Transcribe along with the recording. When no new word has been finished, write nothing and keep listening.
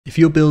If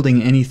you're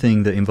building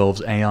anything that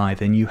involves AI,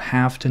 then you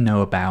have to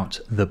know about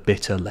the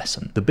bitter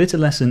lesson. The bitter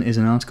lesson is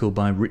an article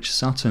by Rich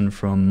Sutton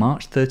from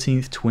March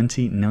 13th,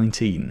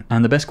 2019.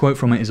 And the best quote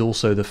from it is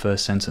also the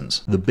first sentence.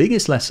 The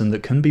biggest lesson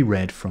that can be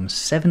read from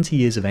 70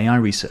 years of AI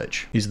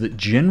research is that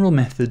general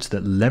methods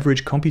that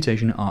leverage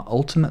computation are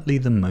ultimately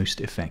the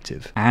most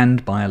effective,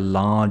 and by a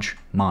large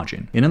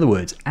margin. In other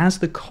words, as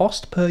the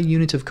cost per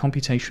unit of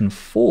computation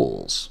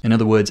falls, in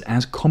other words,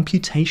 as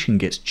computation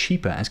gets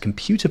cheaper, as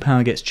computer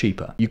power gets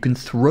cheaper, you can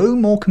throw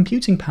more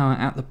computing power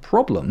at the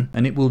problem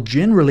and it will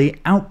generally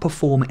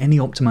outperform any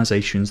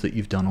optimizations that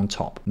you've done on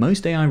top.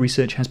 Most AI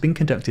research has been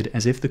conducted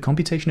as if the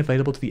computation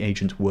available to the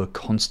agent were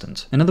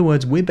constant. In other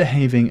words, we're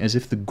behaving as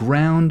if the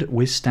ground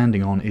we're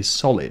standing on is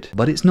solid,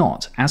 but it's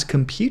not. As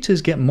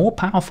computers get more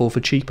powerful for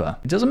cheaper,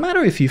 it doesn't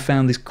matter if you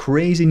found this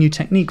crazy new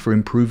technique for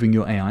improving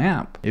your AI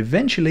app.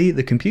 Eventually,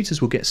 the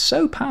computers will get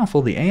so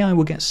powerful, the AI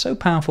will get so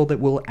powerful that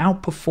will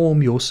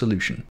outperform your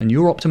solution. And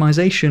your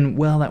optimization,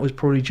 well, that was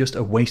probably just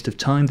a waste of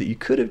time that you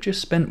could have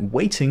just spent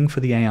waiting for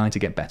the AI to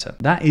get better.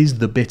 That is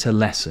the bitter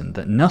lesson,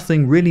 that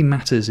nothing really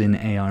matters in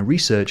AI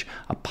research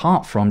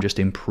apart from just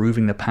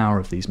improving the power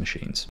of these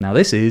machines. Now,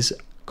 this is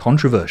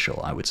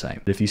controversial, I would say.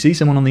 But if you see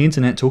someone on the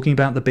internet talking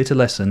about the bitter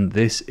lesson,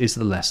 this is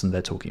the lesson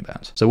they're talking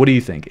about. So what do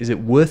you think? Is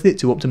it worth it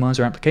to optimize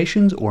our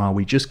applications, or are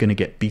we just going to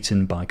get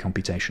beaten by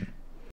computation?